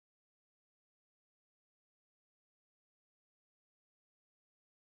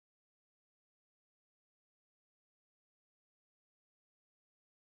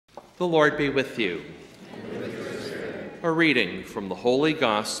The Lord be with you. And with your spirit. A reading from the Holy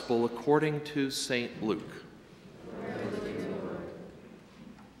Gospel according to St. Luke.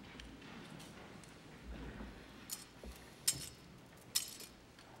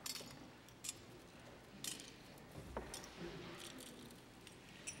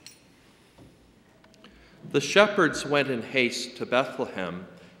 The shepherds went in haste to Bethlehem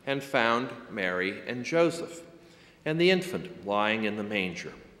and found Mary and Joseph and the infant lying in the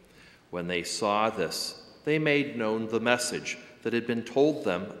manger. When they saw this, they made known the message that had been told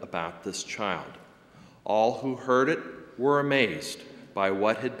them about this child. All who heard it were amazed by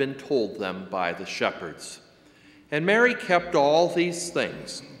what had been told them by the shepherds. And Mary kept all these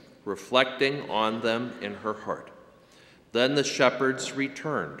things, reflecting on them in her heart. Then the shepherds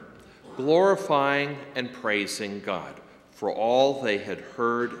returned, glorifying and praising God for all they had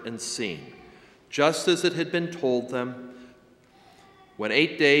heard and seen, just as it had been told them. When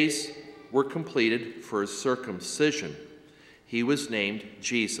 8 days were completed for his circumcision, he was named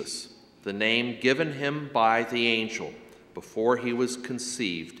Jesus, the name given him by the angel before he was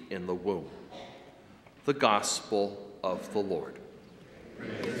conceived in the womb. The Gospel of the Lord.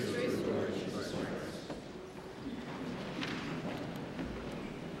 Praise the Lord Jesus Christ.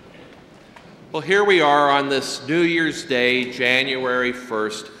 Well, here we are on this New Year's Day, January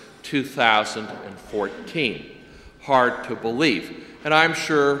 1st, 2014. Hard to believe. And I'm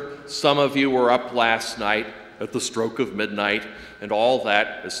sure some of you were up last night at the stroke of midnight and all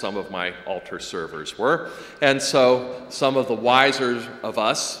that, as some of my altar servers were. And so some of the wiser of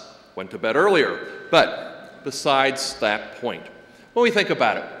us went to bed earlier. But besides that point, when we think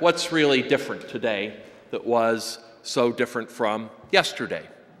about it, what's really different today that was so different from yesterday?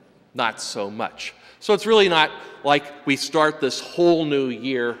 Not so much. So it's really not like we start this whole new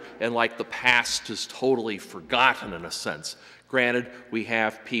year and like the past is totally forgotten in a sense. Granted, we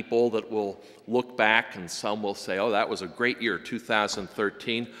have people that will look back and some will say, oh, that was a great year,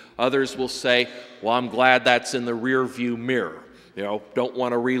 2013. Others will say, well, I'm glad that's in the rear view mirror. You know, don't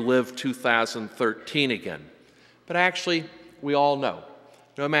want to relive 2013 again. But actually, we all know,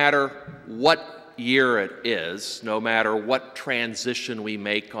 no matter what year it is, no matter what transition we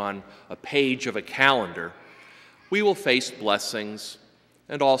make on a page of a calendar, we will face blessings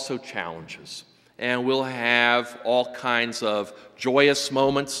and also challenges. And we'll have all kinds of joyous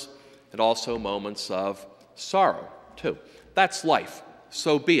moments and also moments of sorrow, too. That's life,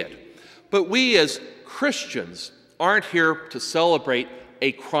 so be it. But we as Christians aren't here to celebrate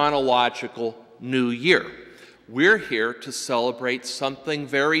a chronological new year. We're here to celebrate something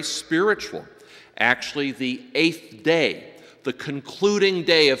very spiritual. Actually, the 8th day, the concluding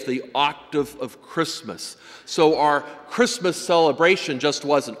day of the octave of Christmas. So our Christmas celebration just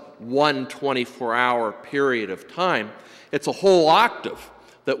wasn't one 24-hour period of time. It's a whole octave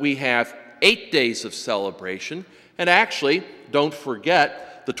that we have 8 days of celebration. And actually, don't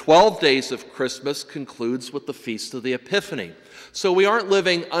forget, the 12 days of Christmas concludes with the Feast of the Epiphany. So we aren't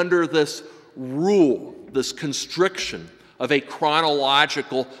living under this rule, this constriction of a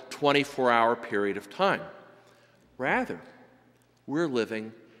chronological 24-hour period of time. Rather, we're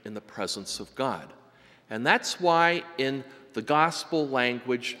living in the presence of God. And that's why in the gospel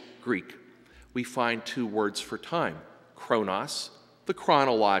language Greek, we find 2 words for time. Chronos, the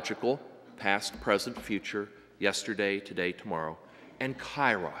chronological, past, present, future, yesterday, today, tomorrow, and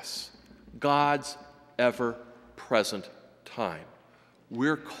kairos, God's ever-present time.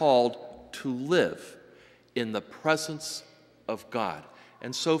 We're called to live in the presence of God.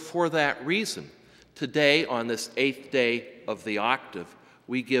 And so for that reason, today on this 8th day of the octave,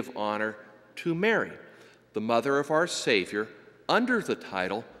 we give honor to Mary, the mother of our Savior, under the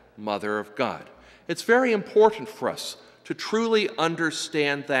title Mother of God. It's very important for us to truly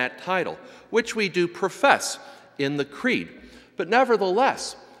understand that title, which we do profess in the Creed. But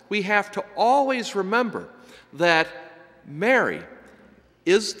nevertheless, we have to always remember that Mary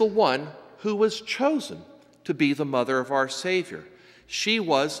is the one who was chosen to be the mother of our Savior. She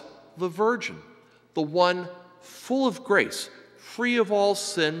was the Virgin, the one full of grace, free of all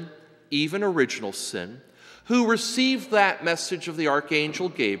sin, even original sin, who received that message of the Archangel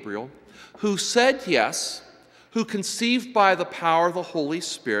Gabriel, who said yes, who conceived by the power of the Holy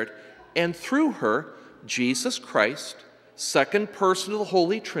Spirit, and through her, Jesus Christ, second person of the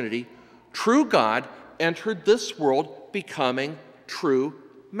Holy Trinity, true God, entered this world, becoming true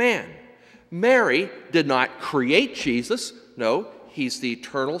man. Mary did not create Jesus. No, he's the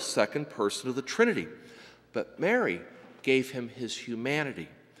eternal second person of the Trinity. But Mary gave him his humanity.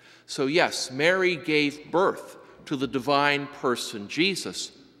 So yes, Mary gave birth to the divine person,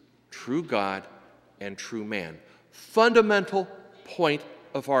 Jesus, true God and true man. Fundamental point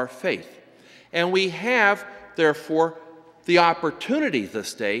of our faith. And we have, therefore, the opportunity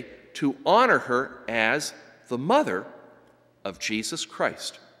this day to honor her as the mother of Jesus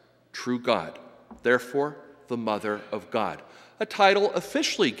Christ, true God, therefore the Mother of God, a title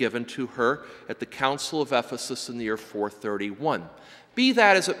officially given to her at the Council of Ephesus in the year 431. Be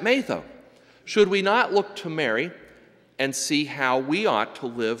that as it may, though, should we not look to Mary and see how we ought to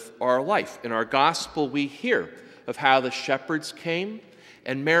live our life? In our gospel, we hear of how the shepherds came,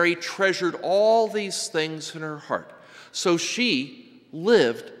 and Mary treasured all these things in her heart. So she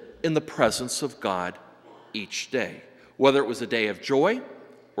lived in the presence of God each day, whether it was a day of joy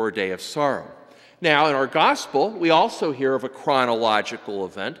or a day of sorrow. Now, in our gospel, we also hear of a chronological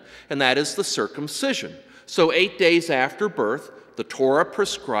event, and that is the circumcision. So 8 days after birth, the Torah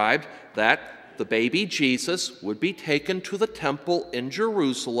prescribed that the baby Jesus would be taken to the temple in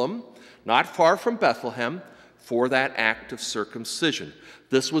Jerusalem, not far from Bethlehem, for that act of circumcision.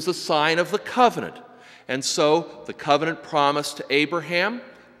 This was a sign of the covenant. And so the covenant promise to Abraham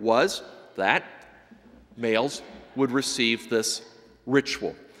was that males would receive this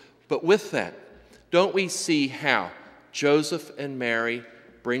ritual. But with that, don't we see how Joseph and Mary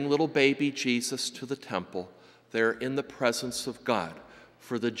bring little baby Jesus to the temple? They're in the presence of God.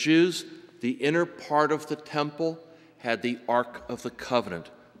 For the Jews, the inner part of the temple had the Ark of the Covenant.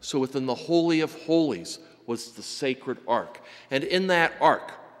 So within the Holy of Holies was the sacred Ark. And in that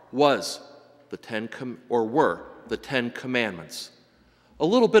Ark was were the Ten Commandments. A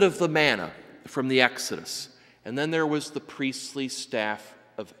little bit of the manna from the Exodus. And then there was the priestly staff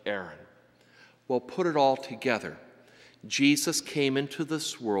of Aaron. Well, put it all together. Jesus came into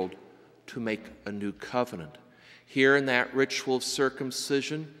this world to make a new covenant. Here in that ritual of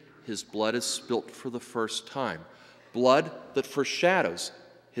circumcision, his blood is spilt for the first time. Blood that foreshadows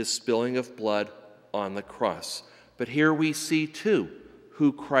his spilling of blood on the cross. But here we see, too,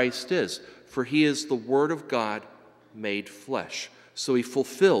 who Christ is, for he is the Word of God made flesh. So he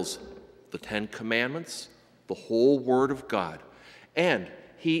fulfills the Ten Commandments, the whole Word of God. And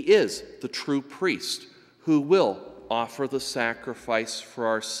he is the true priest who will offer the sacrifice for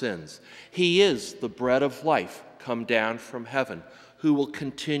our sins. He is the bread of life come down from heaven, who will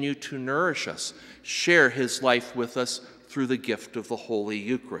continue to nourish us, share his life with us through the gift of the Holy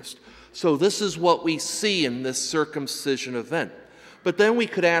Eucharist. So this is what we see in this circumcision event. But then we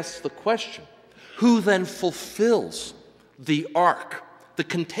could ask the question, who then fulfills the ark that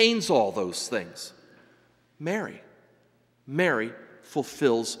contains all those things? Mary. Mary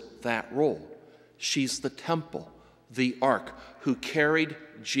fulfills that role. She's the temple, the ark, who carried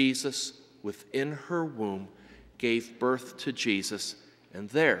Jesus within her womb, gave birth to Jesus, and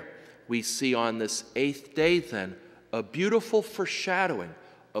there we see on this 8th day then a beautiful foreshadowing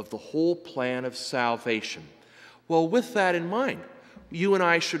of the whole plan of salvation. Well, with that in mind, you and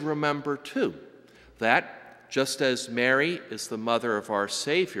I should remember too that just as Mary is the mother of our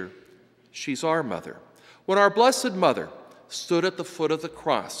Savior, she's our mother. When our Blessed Mother stood at the foot of the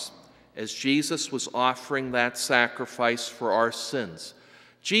cross as Jesus was offering that sacrifice for our sins,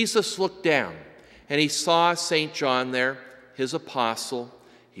 Jesus looked down and he saw St. John there, his apostle.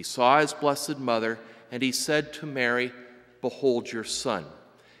 He saw his Blessed Mother, and he said to Mary, "Behold your son."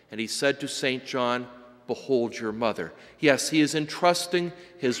 And he said to St. John, "Behold your mother." Yes, he is entrusting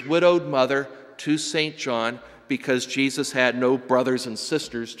his widowed mother to St. John because Jesus had no brothers and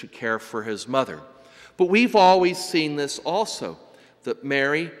sisters to care for his mother. But we've always seen this also, that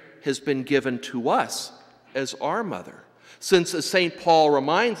Mary has been given to us as our mother. Since, as St. Paul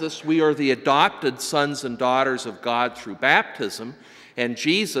reminds us, we are the adopted sons and daughters of God through baptism, and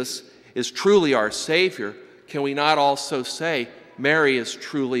Jesus is truly our Savior, can we not also say Mary is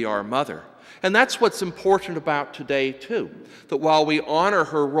truly our mother? And that's what's important about today, too, that while we honor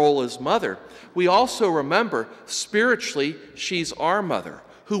her role as mother, we also remember spiritually she's our mother,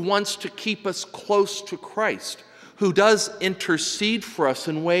 who wants to keep us close to Christ, who does intercede for us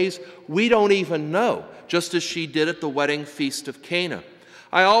in ways we don't even know, just as she did at the wedding feast of Cana.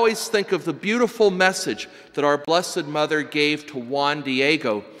 I always think of the beautiful message that our Blessed Mother gave to Juan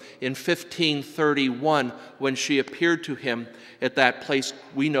Diego in 1531 when she appeared to him at that place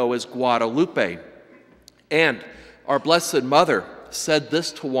we know as Guadalupe. And our Blessed Mother said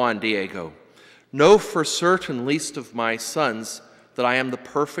this to Juan Diego, "Know for certain, least of my sons, that I am the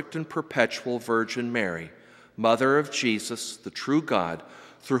perfect and perpetual Virgin Mary, Mother of Jesus, the true God,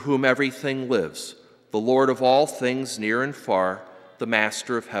 through whom everything lives, the Lord of all things near and far, the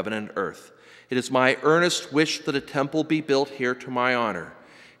Master of heaven and earth. It is my earnest wish that a temple be built here to my honor.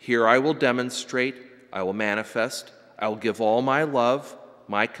 Here I will demonstrate, I will manifest, I will give all my love,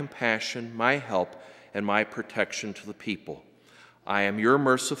 my compassion, my help, and my protection to the people. I am your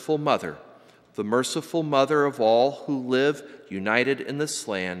merciful mother, the merciful mother of all who live united in this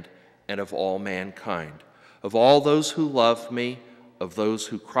land and of all mankind, of all those who love me, of those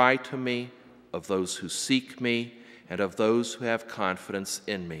who cry to me, of those who seek me, and of those who have confidence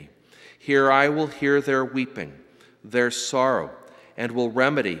in me. Here I will hear their weeping, their sorrow, and will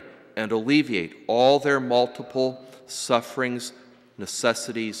remedy and alleviate all their multiple sufferings,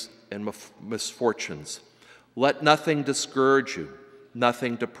 necessities, and misfortunes. Let nothing discourage you,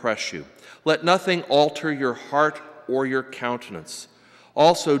 nothing depress you. Let nothing alter your heart or your countenance.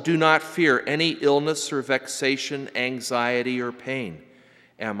 Also, do not fear any illness or vexation, anxiety, or pain.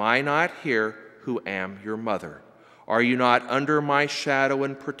 Am I not here who am your mother? Are you not under my shadow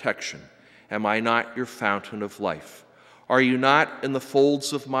and protection? Am I not your fountain of life? Are you not in the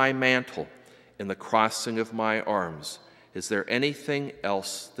folds of my mantle, in the crossing of my arms? Is there anything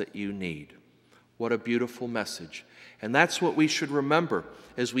else that you need? What a beautiful message. And that's what we should remember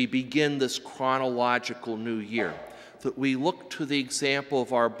as we begin this chronological new year, that we look to the example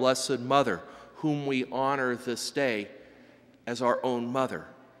of our Blessed Mother, whom we honor this day as our own mother.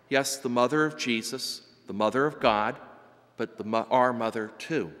 Yes, the mother of Jesus, the mother of God, but our mother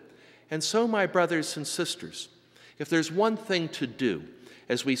too. And so, my brothers and sisters, if there's one thing to do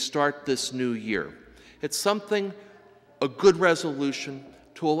as we start this new year, it's a good resolution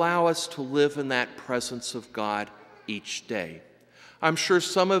to allow us to live in that presence of God each day. I'm sure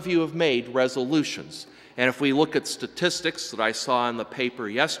some of you have made resolutions, and if we look at statistics that I saw in the paper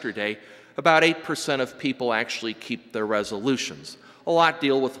yesterday, about 8% of people actually keep their resolutions. A lot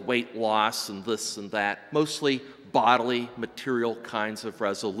deal with weight loss and this and that, mostly bodily, material kinds of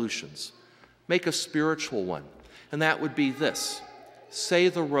resolutions. Make a spiritual one, and that would be this: say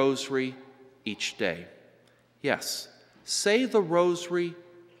the rosary each day. Yes, say the rosary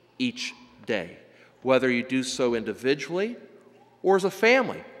each day, whether you do so individually or as a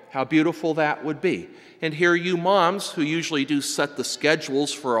family. How beautiful that would be. And here, you moms who usually do set the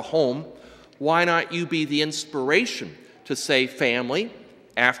schedules for a home, why not you be the inspiration to say, family,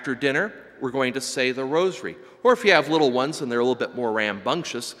 after dinner, we're going to say the rosary. Or if you have little ones and they're a little bit more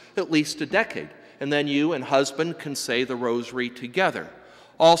rambunctious, at least a decade. And then you and husband can say the rosary together.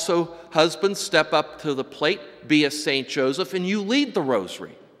 Also, husbands, step up to the plate, be a Saint Joseph, and you lead the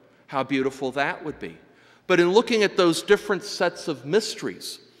rosary. How beautiful that would be. But in looking at those different sets of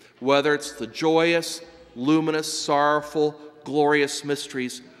mysteries, whether it's the joyous, luminous, sorrowful, glorious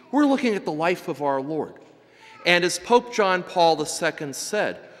mysteries, we're looking at the life of our Lord. And as Pope John Paul II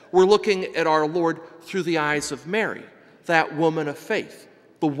said, we're looking at our Lord through the eyes of Mary, that woman of faith,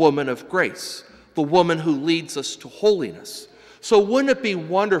 the woman of grace, the woman who leads us to holiness. So wouldn't it be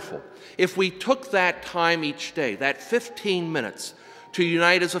wonderful if we took that time each day, that 15 minutes, to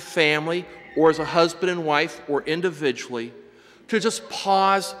unite as a family or as a husband and wife or individually, to just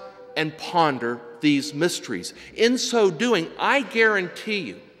pause and ponder these mysteries. In so doing, I guarantee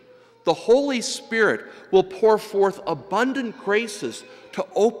you, the Holy Spirit will pour forth abundant graces to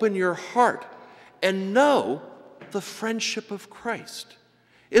open your heart and know the friendship of Christ.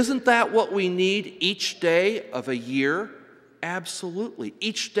 Isn't that what we need each day of a year? Absolutely.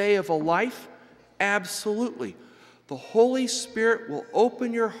 Each day of a life? Absolutely. The Holy Spirit will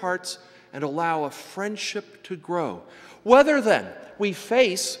open your hearts and allow a friendship to grow. Whether then we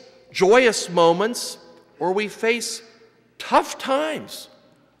face joyous moments or we face tough times,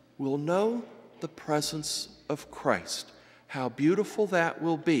 we'll know the presence of Christ. How beautiful that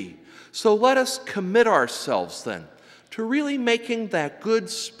will be. So let us commit ourselves then to really making that good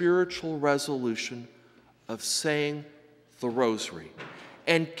spiritual resolution of saying the rosary.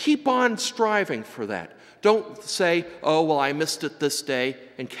 And keep on striving for that. Don't say, oh, well, I missed it this day,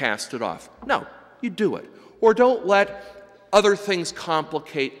 and cast it off. No, you do it. Or don't let other things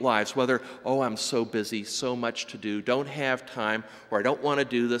complicate lives, whether, oh, I'm so busy, so much to do, don't have time, or I don't want to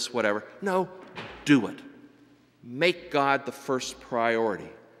do this, whatever. No, do it. Make God the first priority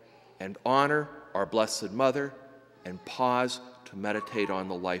and honor our Blessed Mother and pause to meditate on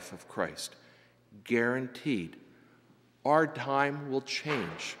the life of Christ. Guaranteed, our time will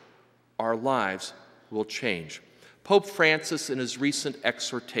change. Our lives will change. Pope Francis, in his recent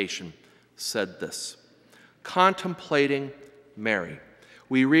exhortation, said this: contemplating Mary,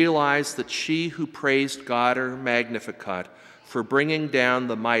 we realize that she who praised God her Magnificat for bringing down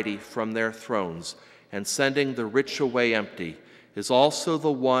the mighty from their thrones and sending the rich away empty is also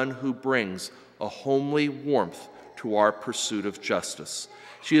the one who brings a homely warmth to our pursuit of justice.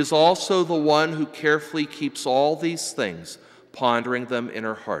 She is also the one who carefully keeps all these things, pondering them in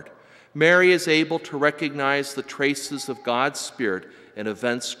her heart. Mary is able to recognize the traces of God's Spirit in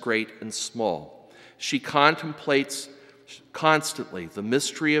events great and small. She contemplates constantly the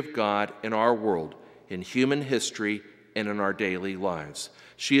mystery of God in our world, in human history, and in our daily lives.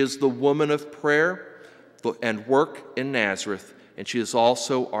 She is the woman of prayer and work in Nazareth, and she is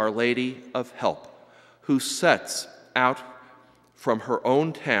also Our Lady of Help, who sets out from her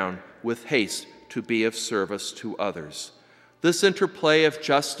own town with haste to be of service to others. This interplay of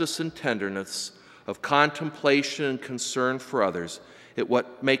justice and tenderness, of contemplation and concern for others, is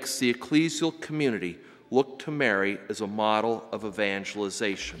what makes the ecclesial community look to Mary as a model of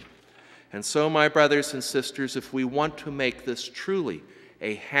evangelization. And so, my brothers and sisters, if we want to make this truly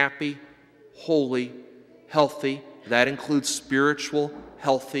a happy, holy, healthy, that includes spiritual,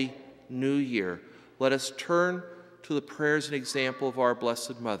 healthy new year, let us turn to the prayers and example of our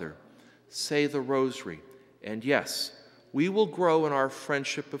Blessed Mother. Say the Rosary, and yes, we will grow in our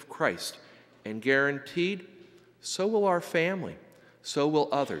friendship of Christ, and guaranteed, so will our family, so will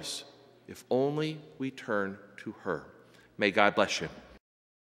others, if only we turn to her. May God bless you.